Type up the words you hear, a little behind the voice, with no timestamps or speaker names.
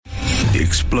The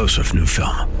explosive new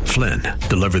film, Flynn,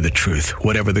 deliver the truth,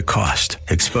 whatever the cost,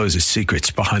 exposes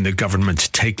secrets behind the government's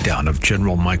takedown of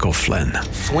General Michael Flynn.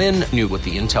 Flynn knew what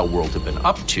the intel world had been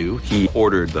up to. He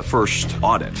ordered the first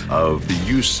audit of the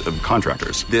use of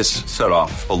contractors. This set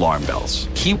off alarm bells.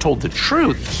 He told the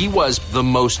truth. He was the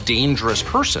most dangerous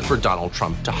person for Donald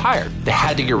Trump to hire. They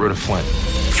had to get rid of Flynn.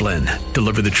 Flynn,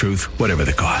 deliver the truth, whatever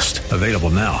the cost. Available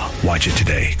now. Watch it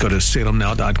today. Go to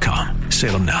salemnow.com.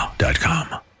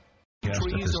 salemnow.com.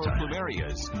 Trees or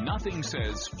plumerias, nothing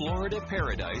says Florida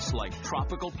paradise like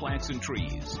tropical plants and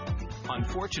trees.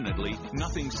 Unfortunately,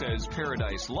 nothing says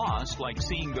paradise lost like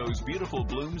seeing those beautiful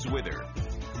blooms wither.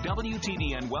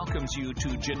 WTDN welcomes you to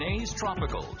Janae's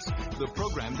Tropicals, the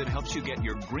program that helps you get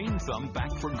your green thumb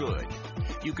back for good.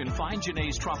 You can find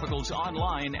Janae's Tropicals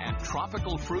online at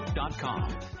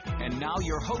tropicalfruit.com. And now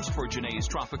your host for Janae's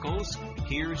Tropicals,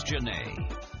 here's Janae.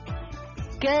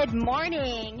 Good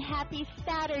morning. Happy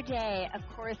Saturday. Of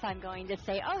course, I'm going to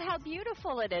say, oh, how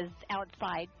beautiful it is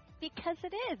outside, because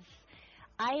it is.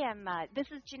 This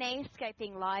is Janae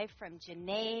Skyping live from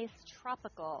Janae's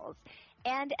Tropicals.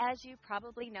 And as you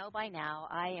probably know by now,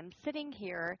 I am sitting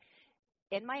here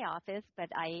in my office,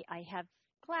 but I have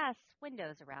glass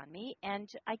windows around me,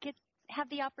 and I have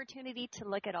the opportunity to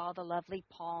look at all the lovely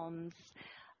palms,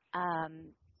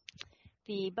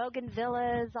 the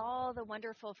bougainvilleas, all the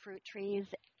wonderful fruit trees.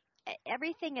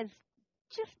 Everything is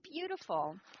just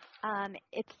beautiful.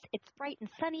 It's bright and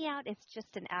sunny out. It's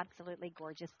just an absolutely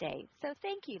gorgeous day. So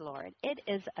thank you, Lord. It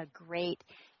is a great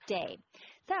day.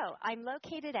 So I'm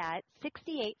located at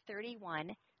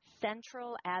 6831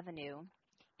 Central Avenue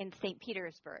in St.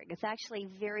 Petersburg. It's actually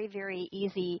very, very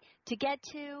easy to get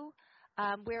to.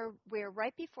 We're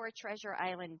right before Treasure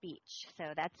Island Beach,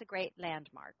 so that's a great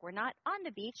landmark. We're not on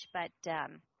the beach, but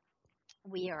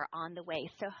we are on the way.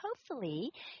 So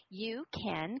hopefully you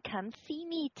can come see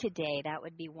me today. That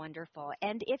would be wonderful.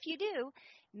 And if you do,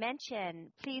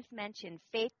 please mention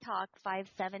Faith Talk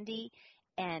 570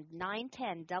 and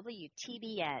 910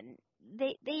 WTBN.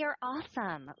 They are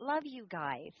awesome. Love you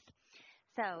guys.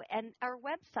 So, and our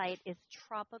website is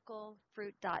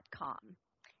tropicalfruit.com.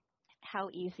 How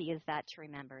easy is that to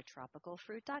remember?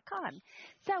 Tropicalfruit.com.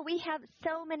 So we have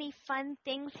so many fun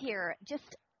things here,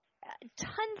 just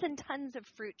tons and tons of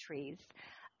fruit trees.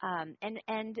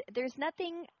 And there's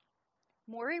nothing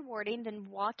more rewarding than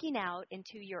walking out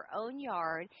into your own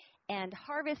yard and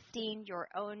harvesting your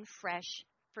own fresh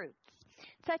fruits,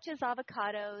 such as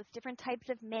avocados, different types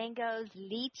of mangoes,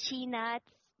 lychee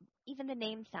nuts. Even the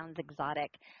name sounds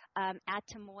exotic.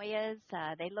 Atamoyas,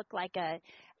 they look like a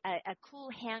cool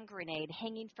hand grenade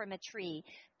hanging from a tree.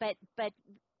 But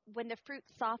when the fruit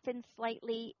softens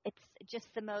slightly, it's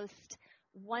just the most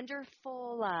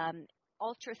wonderful,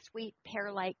 ultra-sweet,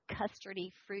 pear-like,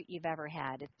 custardy fruit you've ever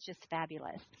had. It's just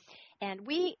fabulous. And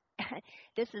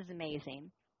this is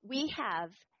amazing. We have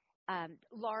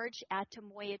large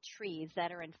Atamoya trees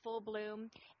that are in full bloom,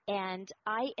 and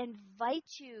I invite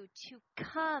you to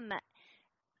come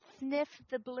sniff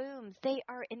the blooms. They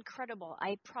are incredible.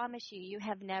 I promise you, you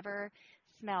have never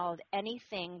smelled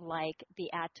anything like the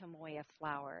Atamoya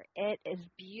flower. It is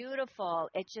beautiful.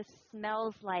 It just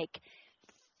smells like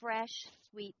fresh,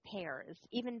 sweet pears.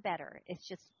 Even better. It's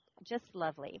just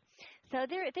lovely. So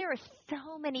there are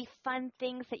so many fun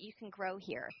things that you can grow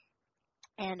here.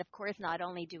 And, of course, not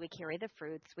only do we carry the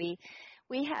fruits, we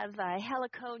have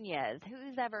heliconias.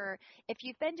 If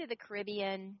you've been to the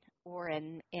Caribbean or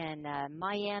in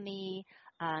Miami,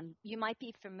 you might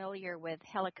be familiar with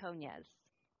heliconias.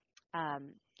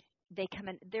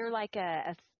 They're like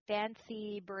a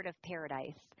fancy bird of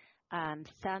paradise.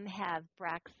 Some have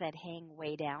bracts that hang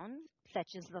way down,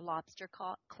 such as the lobster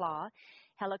claw,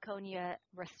 Heliconia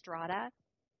rostrata,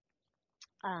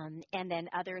 and then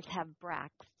others have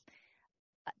bracts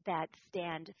that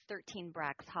stand 13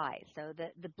 bracts high. So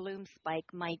the bloom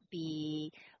spike might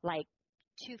be like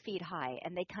 2 feet high,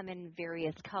 and they come in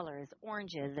various colors,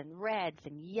 oranges and reds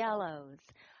and yellows,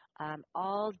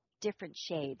 all different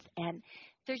shades. And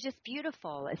they're just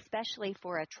beautiful, especially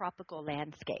for a tropical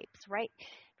landscapes. Right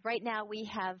now we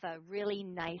have a really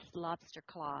nice lobster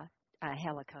claw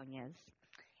heliconias.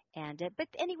 But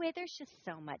anyway, there's just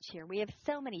so much here. We have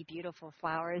so many beautiful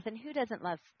flowers, and who doesn't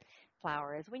love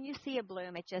flowers? When you see a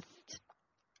bloom, it just,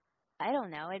 I don't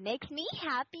know, it makes me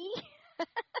happy.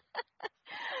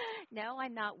 No,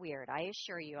 I'm not weird, I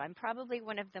assure you. I'm probably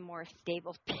one of the more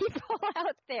stable people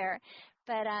out there.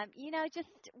 But,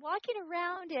 just walking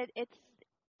around,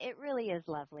 it really is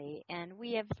lovely. And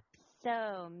we have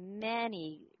so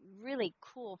many really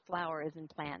cool flowers and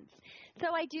plants.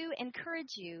 So I do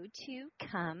encourage you to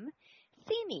come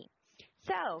see me.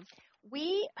 So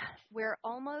We're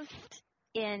almost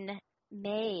in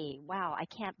May. Wow, I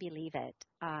can't believe it.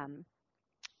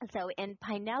 So in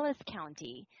Pinellas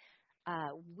County,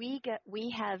 we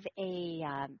have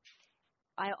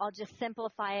I'll just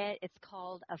simplify it. It's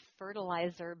called a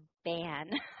fertilizer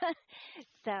ban.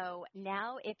 So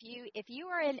now if you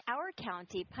are in our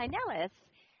county, Pinellas,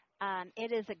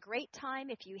 it is a great time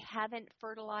if you haven't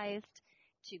fertilized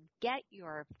to get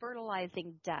your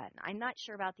fertilizing done. I'm not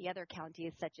sure about the other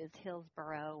counties such as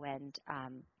Hillsborough and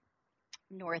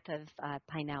north of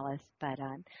Pinellas, but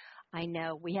I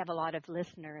know we have a lot of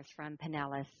listeners from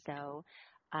Pinellas, so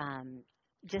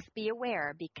just be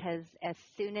aware because as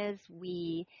soon as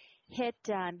we hit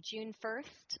June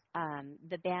 1st,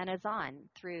 the ban is on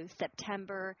through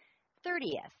September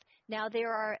 30th. Now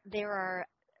there are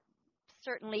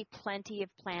certainly plenty of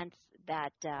plants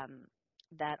that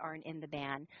aren't in the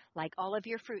ban, like all of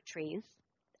your fruit trees.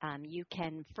 You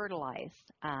can fertilize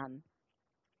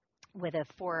with a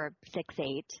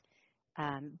 4-6-8,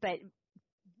 but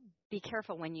be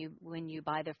careful when you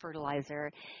buy the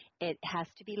fertilizer. It has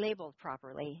to be labeled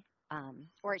properly,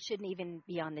 or it shouldn't even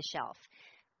be on the shelf.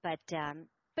 But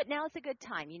now is a good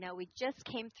time. You know, we just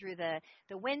came through the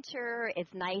winter.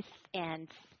 It's nice and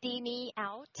steamy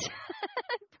out.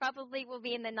 Probably will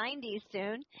be in the 90s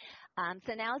soon.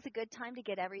 So now is a good time to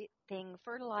get everything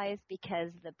fertilized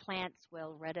because the plants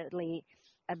will readily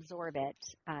absorb it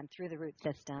through the root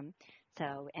system.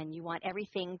 So, and you want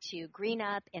everything to green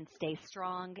up and stay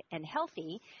strong and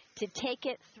healthy to take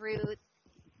it through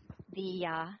the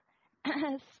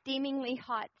steamingly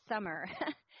hot summer.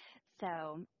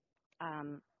 So,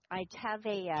 I have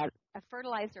a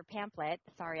fertilizer pamphlet.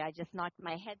 Sorry, I just knocked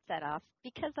my headset off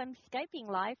because I'm Skyping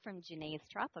live from Janae's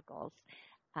Tropicals.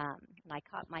 And I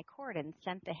caught my cord and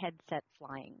sent the headset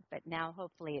flying, but now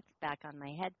hopefully it's back on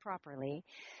my head properly.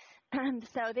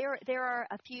 So there are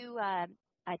a few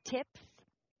tips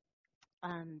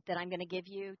that I'm going to give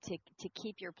you to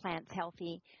keep your plants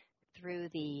healthy through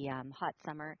the hot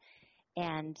summer.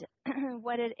 And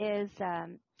what it is,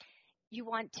 you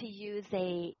want to use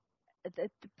the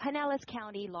Pinellas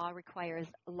County law requires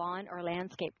lawn or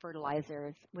landscape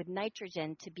fertilizers with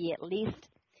nitrogen to be at least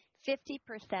 50%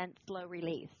 slow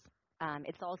release.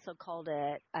 It's also called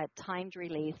a timed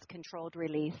release, controlled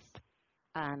release,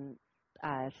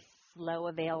 slow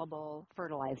available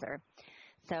fertilizer.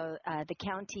 So the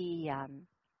county,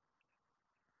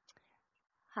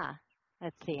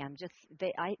 let's see.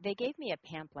 They gave me a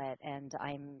pamphlet, and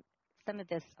some of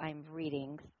this I'm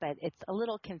reading, but it's a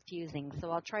little confusing. So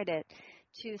I'll try to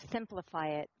simplify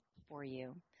it for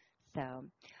you. So,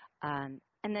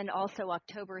 and then also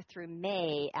October through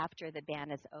May, after the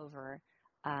ban is over,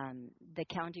 the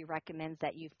county recommends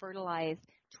that you fertilize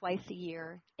twice a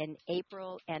year in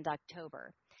April and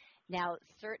October. Now,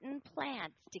 certain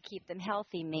plants, to keep them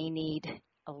healthy, may need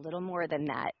a little more than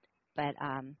that, but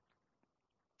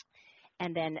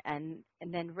and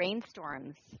then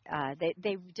rainstorms.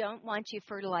 They don't want you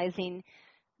fertilizing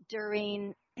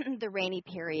during the rainy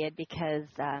period because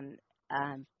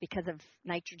of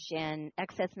nitrogen,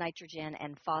 excess nitrogen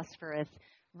and phosphorus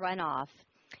runoff,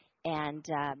 and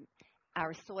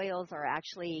our soils are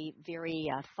actually very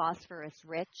phosphorus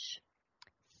rich.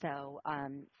 So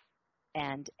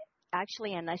and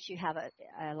actually, unless you have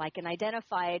like an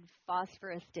identified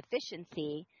phosphorus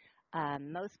deficiency,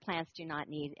 most plants do not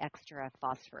need extra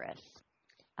phosphorus.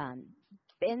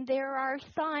 And there are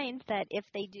signs that if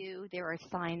they do, there are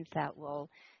signs that will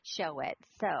show it.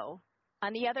 So,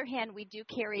 on the other hand, we do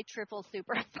carry triple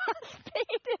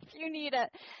superphosphate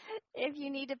if you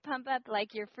need to pump up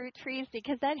like your fruit trees,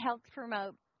 because that helps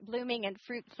promote blooming and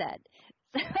fruit set.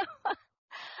 So,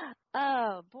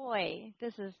 oh boy,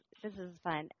 this is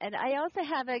fun. And I also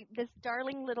have this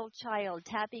darling little child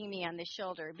tapping me on the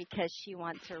shoulder because she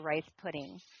wants her rice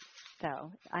pudding.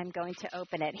 So I'm going to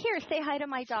open it. Here, say hi to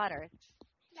my daughter.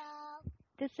 Hello.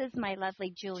 This is my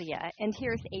lovely Julia, and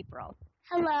here's April.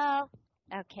 Hello.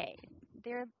 Okay,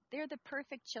 they're the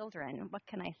perfect children. What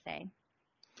can I say?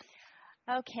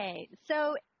 Okay,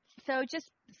 so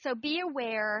be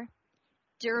aware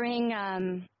during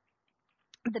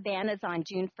the ban is on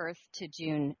June 1st to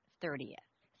June 30th.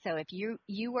 So if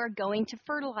you are going to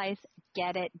fertilize,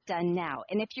 get it done now.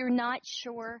 And if you're not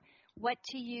sure what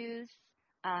to use,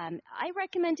 I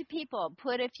recommend to people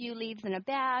put a few leaves in a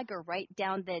bag or write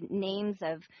down the names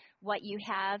of what you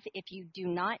have if you do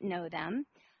not know them.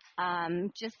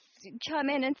 Just come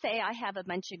in and say, I have a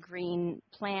bunch of green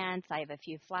plants, I have a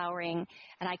few flowering,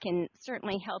 and I can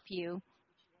certainly help you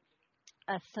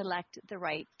select the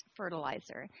right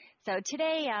fertilizer. So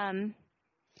today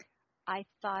I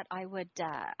thought I would,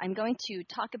 I'm going to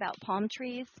talk about palm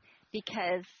trees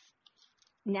because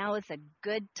now is a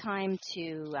good time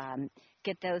to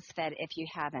get those fed if you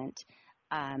haven't.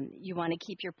 You want to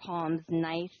keep your palms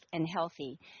nice and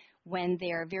healthy. When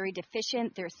they're very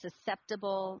deficient, they're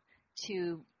susceptible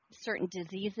to certain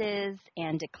diseases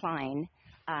and decline.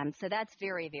 So that's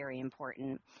very, very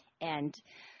important. And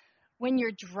when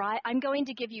you're dry, I'm going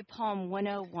to give you Palm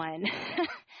 101.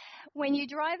 When you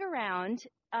drive around,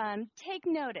 take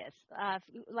notice.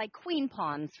 Like queen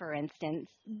palms, for instance,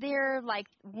 they're like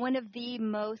one of the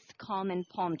most common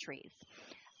palm trees.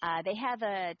 They have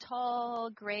a tall,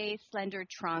 gray, slender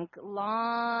trunk,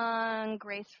 long,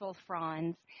 graceful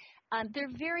fronds.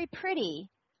 They're very pretty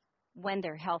when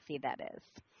they're healthy, that is.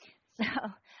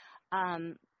 So,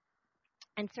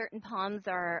 and certain palms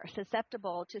are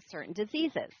susceptible to certain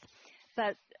diseases.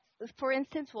 But for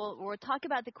instance, we'll talk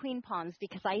about the queen palms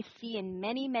because I see in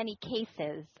many, many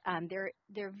cases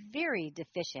they're very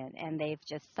deficient and they've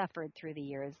just suffered through the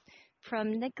years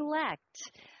from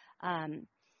neglect.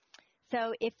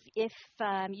 So if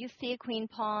you see a queen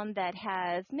palm that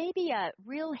has maybe a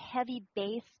real heavy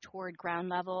base toward ground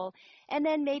level, and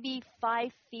then maybe 5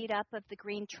 feet up of the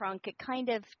green trunk, it kind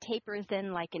of tapers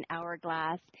in like an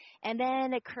hourglass, and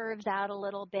then it curves out a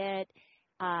little bit,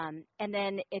 and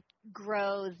then it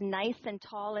grows nice and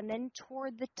tall, and then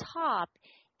toward the top,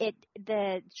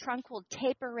 the trunk will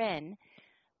taper in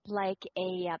like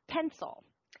a pencil.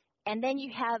 And then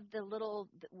you have the little,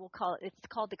 it's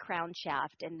called the crown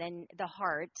shaft, and then the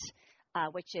heart,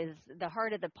 which is the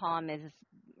heart of the palm is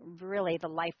really the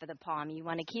life of the palm. You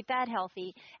want to keep that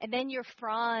healthy, and then your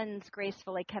fronds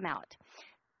gracefully come out.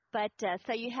 But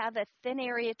so you have a thin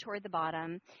area toward the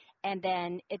bottom, and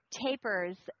then it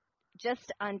tapers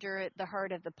just under the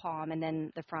heart of the palm, and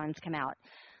then the fronds come out.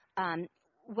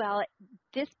 Well,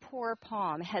 this poor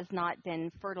palm has not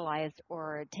been fertilized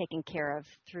or taken care of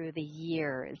through the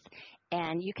years,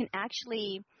 and you can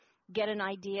actually get an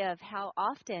idea of how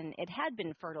often it had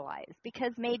been fertilized,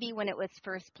 because maybe when it was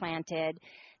first planted,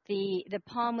 the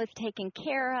palm was taken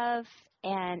care of,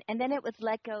 and then it was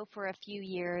let go for a few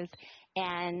years,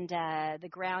 and the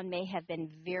ground may have been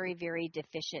very, very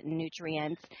deficient in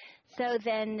nutrients. So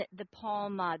then the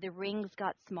palm, the rings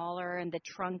got smaller and the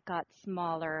trunk got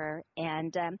smaller,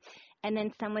 and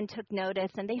then someone took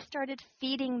notice and they started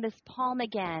feeding this palm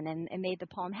again and made the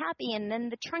palm happy, and then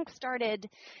the trunk started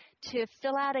to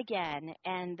fill out again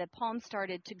and the palm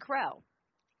started to grow.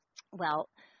 Well,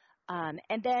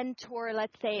 and then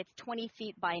let's say it's 20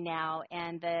 feet by now,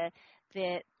 and the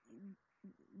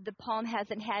palm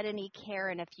hasn't had any care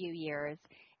in a few years,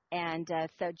 and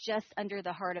so just under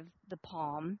the heart of the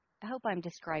palm, I hope I'm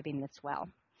describing this well.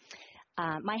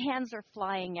 My hands are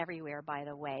flying everywhere, by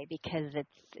the way, because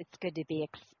it's good to be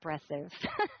expressive.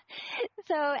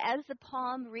 So as the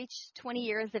palm reached 20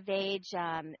 years of age,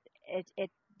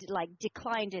 it like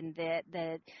declined, and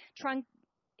the trunk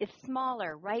is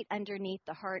smaller right underneath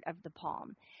the heart of the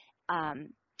palm.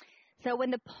 So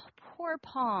when the poor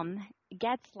palm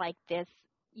gets like this,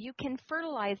 you can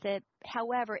fertilize it.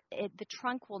 However, the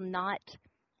trunk will not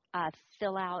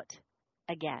fill out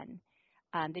again.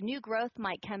 The new growth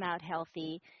might come out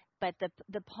healthy, but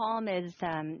the palm is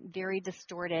very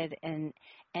distorted and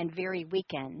very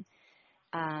weakened.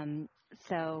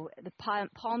 So the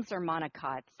palms are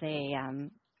monocots. They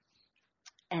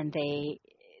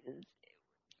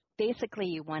basically,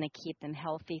 you want to keep them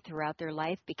healthy throughout their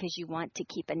life because you want to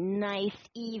keep a nice,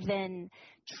 even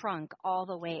trunk all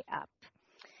the way up.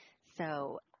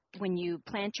 So when you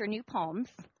plant your new palms,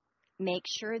 make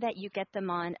sure that you get them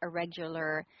on a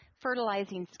regular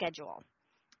fertilizing schedule.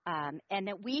 And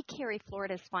that we carry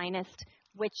Florida's Finest,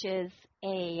 which is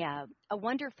a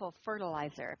wonderful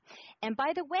fertilizer. And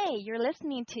by the way, you're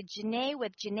listening to Janae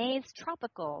with Janae's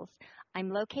Tropicals. I'm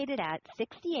located at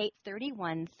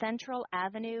 6831 Central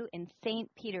Avenue in St.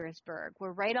 Petersburg.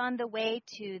 We're right on the way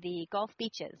to the Gulf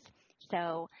beaches.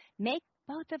 So make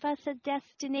both of us a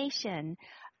destination.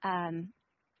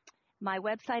 My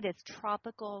website is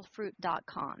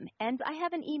tropicalfruit.com, and I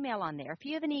have an email on there. If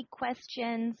you have any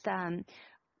questions,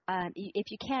 if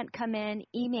you can't come in,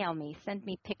 email me, send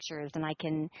me pictures, and I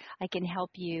can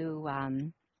help you.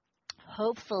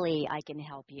 Hopefully, I can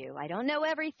help you. I don't know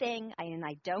everything, and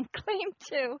I don't claim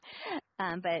to,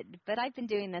 but I've been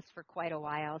doing this for quite a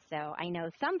while, so I know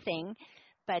something.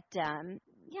 But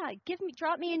yeah,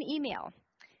 drop me an email.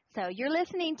 So you're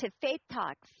listening to Faith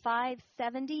Talk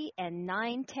 570 and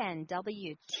 910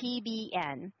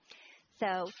 WTBN.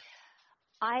 So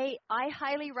I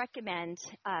highly recommend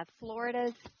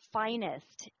Florida's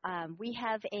Finest. We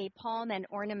have a palm and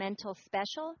ornamental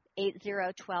special,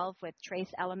 8012 with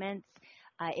trace elements.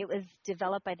 It was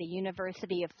developed by the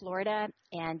University of Florida,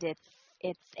 and it's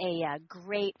It's a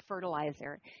great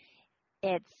fertilizer.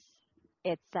 It's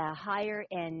higher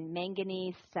in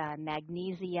manganese,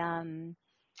 magnesium,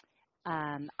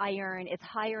 iron. It's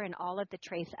higher in all of the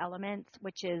trace elements,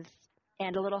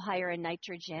 and a little higher in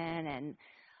nitrogen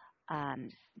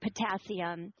and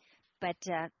potassium. But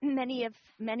many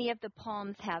of the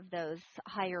palms have those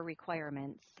higher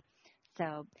requirements.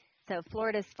 So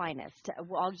Florida's finest.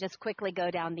 I'll just quickly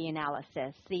go down the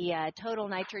analysis. The total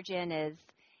nitrogen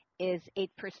is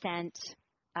 8%,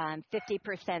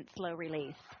 50% slow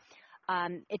release.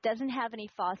 It doesn't have any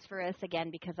phosphorus,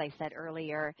 again, because I said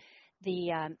earlier,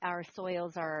 our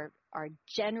soils are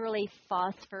generally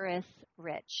phosphorus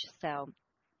rich. So,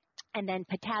 and then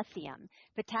potassium.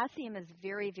 Potassium is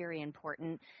very, very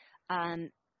important.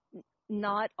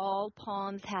 Not all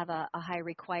palms have a high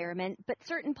requirement, but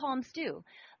certain palms do,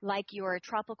 like your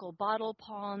tropical bottle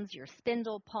palms, your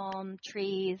spindle palm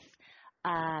trees,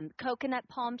 coconut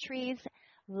palm trees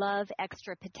love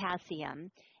extra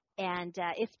potassium. And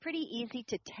it's pretty easy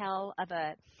to tell of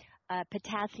a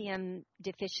potassium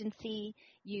deficiency.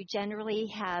 You generally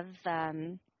have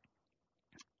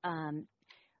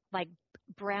like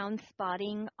brown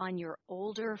spotting on your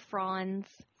older fronds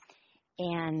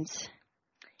and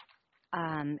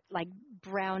like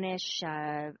brownish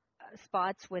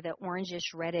spots with an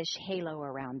orangish reddish halo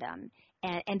around them.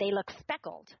 And they look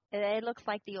speckled. It looks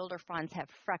like the older fronds have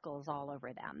freckles all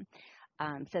over them.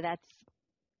 So that's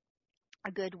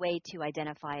a good way to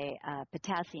identify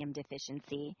potassium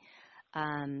deficiency.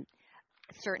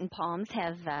 Certain palms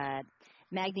have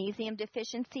magnesium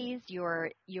deficiencies.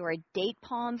 Your date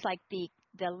palms, like the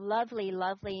lovely,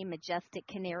 lovely, majestic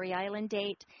Canary Island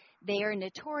date, they are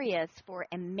notorious for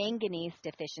a manganese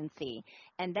deficiency,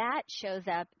 and that shows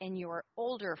up in your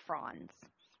older fronds.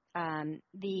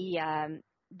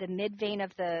 The mid vein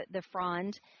of the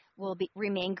frond will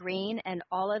remain green, and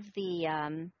all of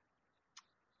the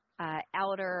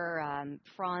outer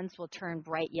fronds will turn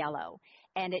bright yellow,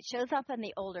 and it shows up in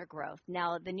the older growth.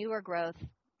 Now, the newer growth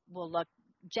will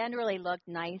generally look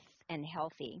nice and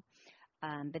healthy,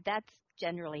 but that's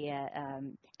generally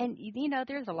and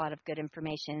there's a lot of good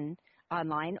information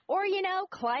online, or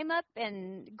climb up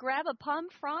and grab a palm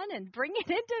frond and bring it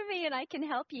into me, and I can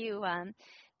help you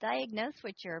diagnose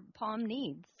what your palm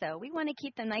needs. So we want to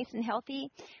keep them nice and healthy.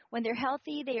 When they're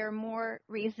healthy, they are more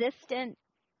resistant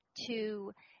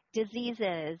to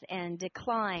diseases and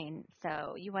decline.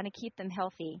 So you want to keep them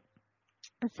healthy.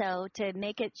 So to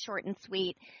make it short and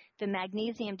sweet, the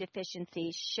magnesium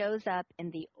deficiency shows up in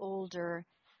the older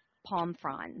palm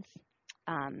fronds.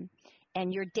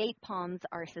 And your date palms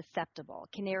are susceptible.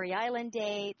 Canary Island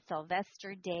date,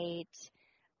 Sylvester date,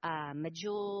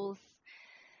 Majules,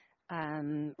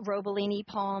 Robolini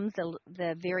palms,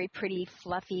 the very pretty,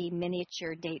 fluffy,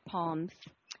 miniature date palms.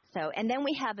 So, and then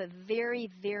we have a very,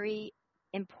 very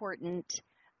important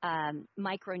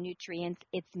micronutrient.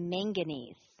 It's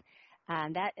manganese.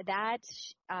 In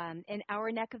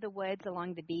our neck of the woods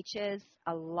along the beaches,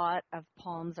 a lot of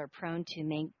palms are prone to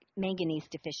manganese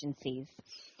deficiencies.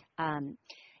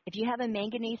 If you have a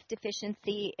manganese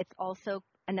deficiency, it's also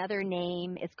another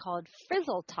name. It's called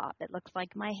frizzle top. It looks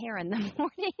like my hair in the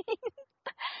morning.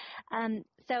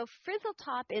 So frizzle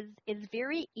top is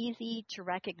very easy to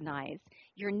recognize.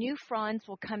 Your new fronds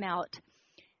will come out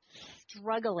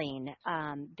struggling.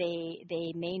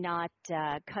 They may not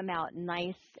come out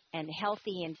nice and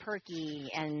healthy and perky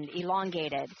and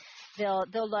elongated. They'll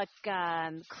look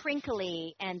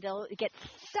crinkly, and they'll get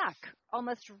stuck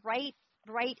almost right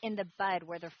in the bud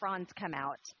where the fronds come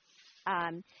out.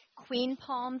 Queen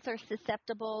palms are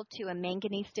susceptible to a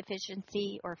manganese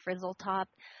deficiency or frizzle top.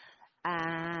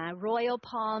 Royal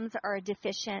palms are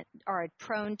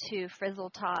prone to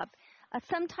frizzle top.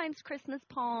 Sometimes Christmas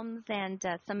palms and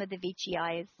some of the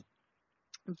veitchii,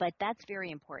 but that's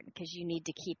very important because you need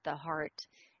to keep the heart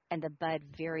and the bud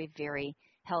very, very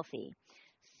healthy.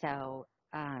 So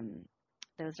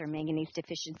those are manganese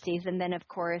deficiencies. And then, of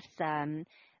course, the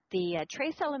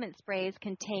trace element sprays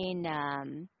contain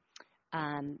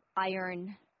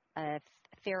iron, a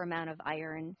fair amount of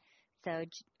iron. So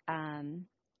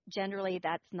generally,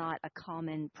 that's not a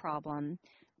common problem.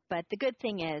 But the good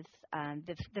thing is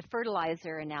the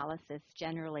fertilizer analysis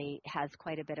generally has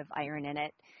quite a bit of iron in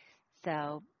it.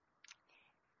 So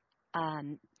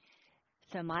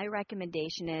my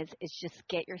recommendation is just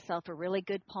get yourself a really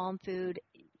good palm food.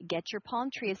 Get your palm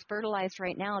trees fertilized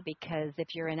right now, because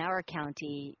if you're in our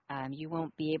county, you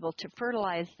won't be able to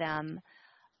fertilize them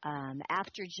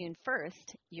after June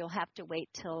 1st. You'll have to wait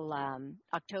till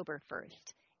October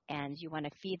 1st, and you want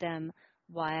to feed them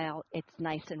while it's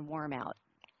nice and warm out.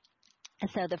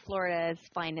 So the Florida's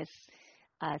Finest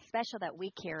special that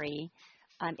we carry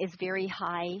is very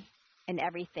high in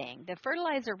everything. The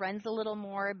fertilizer runs a little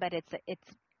more, but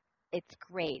it's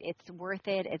great. It's worth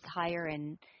it. It's higher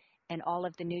in all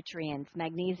of the nutrients: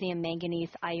 magnesium, manganese,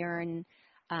 iron,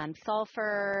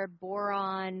 sulfur,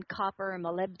 boron, copper,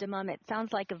 molybdenum. It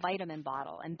sounds like a vitamin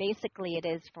bottle, and basically it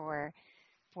is for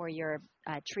your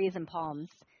trees and palms.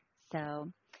 So,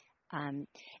 and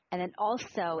then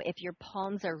also, if your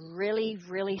palms are really,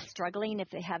 really struggling, if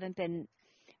they haven't been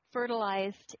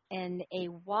fertilized in a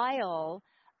while,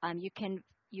 you can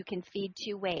feed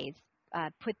two ways.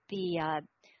 Put the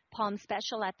Palm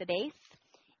Special at the base,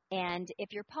 and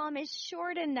if your palm is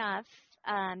short enough,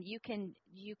 you can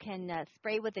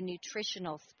spray with a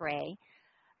nutritional spray.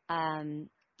 1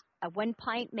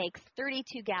 pint makes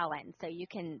 32 gallons, so you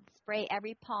can spray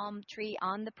every palm tree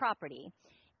on the property.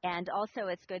 And also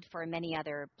it's good for many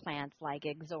other plants like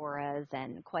ixoras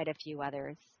and quite a few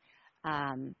others.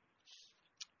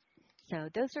 So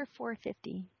those are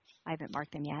 $4.50. I haven't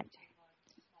marked them yet.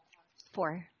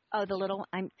 4. Oh, the little.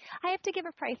 I have to give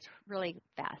a price really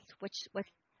fast. What?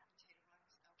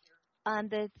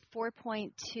 The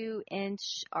 4.2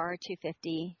 inch are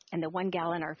 $2.50, and the 1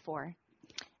 gallon are $4.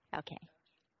 Okay.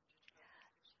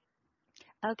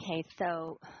 Okay,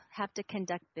 so have to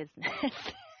conduct business.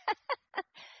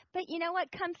 But you know what?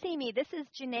 Come see me. This is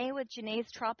Janae with Janae's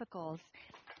Tropicals.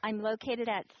 I'm located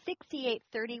at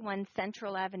 6831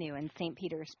 Central Avenue in St.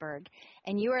 Petersburg,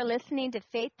 and you are listening to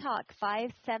Faith Talk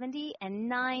 570 and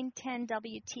 910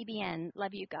 WTBN.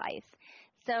 Love you guys.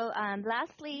 So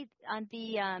lastly, on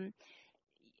the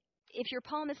if your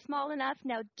palm is small enough,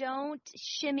 now don't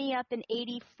shimmy up an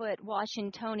 80-foot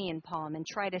Washingtonian palm and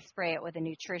try to spray it with a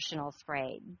nutritional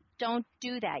spray. Don't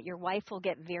do that. Your wife will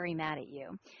get very mad at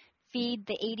you. Feed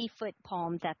the 80-foot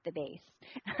palms at the base.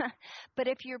 But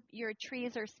if your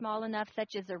trees are small enough,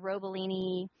 such as a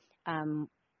Robolini,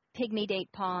 pygmy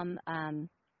date palm,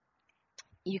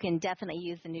 you can definitely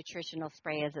use the nutritional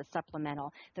spray as a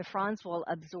supplemental. The fronds will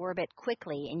absorb it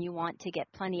quickly, and you want to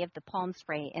get plenty of the palm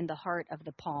spray in the heart of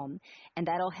the palm, and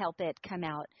that'll help it come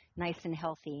out nice and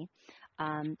healthy.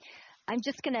 I'm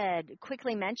just going to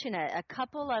quickly mention a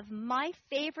couple of my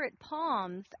favorite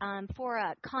palms for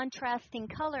a contrasting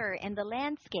color in the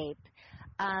landscape.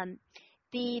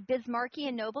 The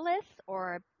Bismarckia nobilis,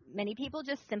 or many people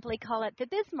just simply call it the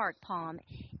Bismarck palm,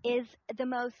 is the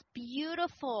most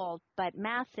beautiful but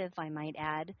massive, I might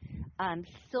add,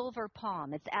 silver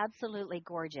palm. It's absolutely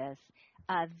gorgeous,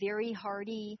 very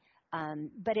hardy,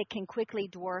 but it can quickly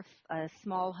dwarf a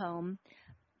small home.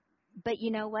 But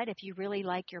you know what? If you really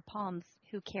like your palms,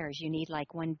 who cares? You need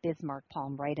like one Bismarck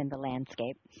palm right in the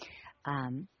landscape.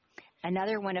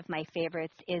 Another one of my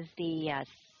favorites is the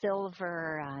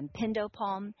silver Pindo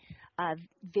palm.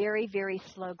 Very, very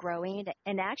slow growing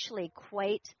and actually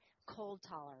quite cold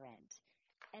tolerant.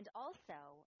 And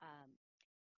also,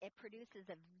 it produces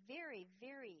a very,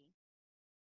 very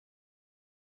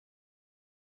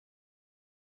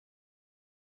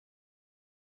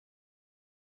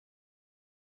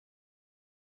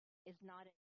is not.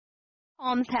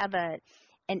 Palms have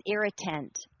an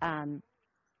irritant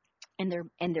in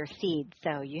their seeds,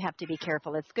 so you have to be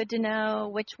careful. It's good to know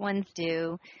which ones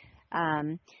do.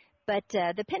 But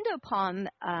the Pindo palm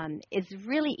is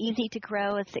really easy to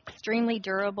grow. It's extremely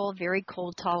durable, very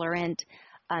cold tolerant,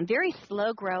 very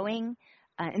slow growing,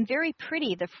 and very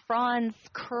pretty. The fronds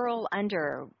curl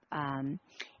under, and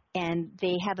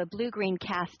they have a blue-green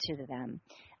cast to them.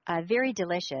 Very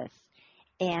delicious.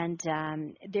 And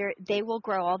they will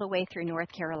grow all the way through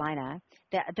North Carolina.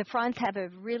 The fronds have a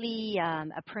really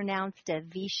a pronounced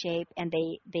V shape, and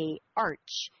they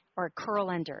arch or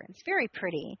curl under. It's very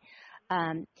pretty.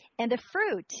 And the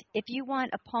fruit, if you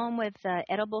want a palm with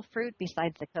edible fruit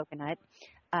besides the coconut,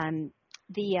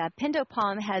 the Pindo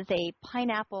palm has a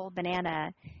pineapple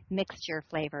banana mixture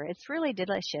flavor. It's really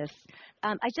delicious.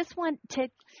 I just want to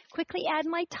quickly add,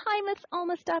 my time is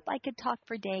almost up. I could talk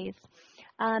for days.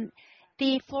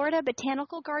 The Florida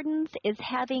Botanical Gardens is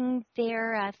having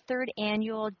their third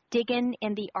annual Diggin'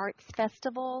 in the Arts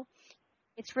Festival.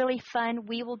 It's really fun.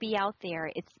 We will be out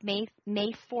there. It's May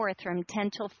 4th from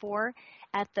 10 till 4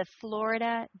 at the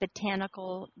Florida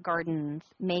Botanical Gardens,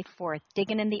 May 4th.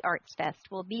 Diggin' in the Arts Fest.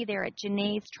 We'll be there at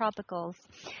Janae's Tropicals.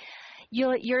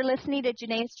 You're listening to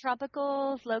Janae's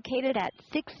Tropicals, located at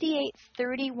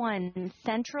 6831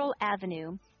 Central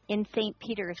Avenue in St.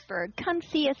 Petersburg. Come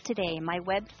see us today. My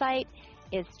website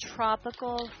is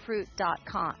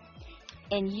tropicalfruit.com.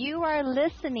 And you are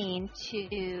listening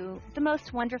to the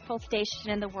most wonderful station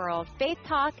in the world, Faith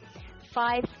Talk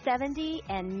 570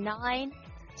 and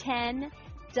 910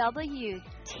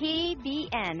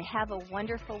 WTBN. Have a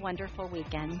wonderful, wonderful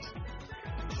weekend.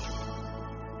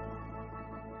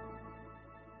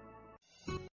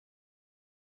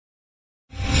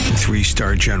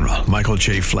 3-star general Michael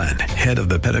J. Flynn, head of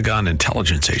the Pentagon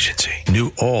Intelligence Agency,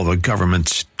 knew all the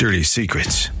government's dirty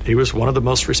secrets. He was one of the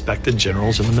most respected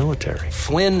generals in the military.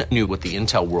 Flynn knew what the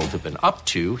intel world had been up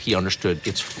to. He understood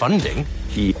its funding.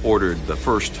 He ordered the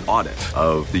first audit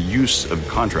of the use of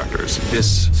contractors.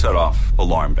 This set off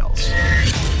alarm bells.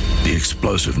 The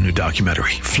explosive new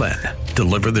documentary, Flynn,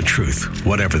 Deliver the Truth,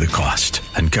 Whatever the Cost,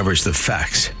 uncovers the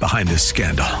facts behind this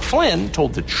scandal. Flynn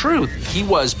told the truth. He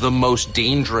was the most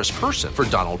dangerous person for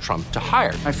Donald Trump to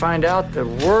hire. I find out the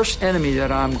worst enemy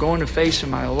that I'm going to face in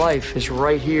my life is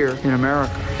right here in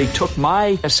America. They took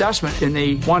my assessment and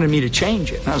they wanted me to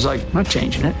change it. And I was like, I'm not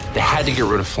changing it. They had to get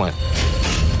rid of Flynn.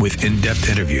 With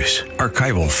in-depth interviews,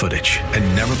 archival footage,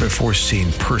 and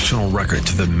never-before-seen personal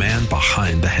records of the man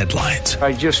behind the headlines.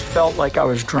 I just felt like I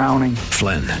was drowning.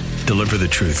 Flynn, Deliver the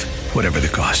Truth, Whatever the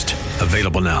Cost.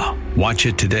 Available now. Watch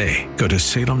it today. Go to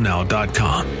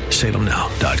salemnow.com.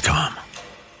 salemnow.com.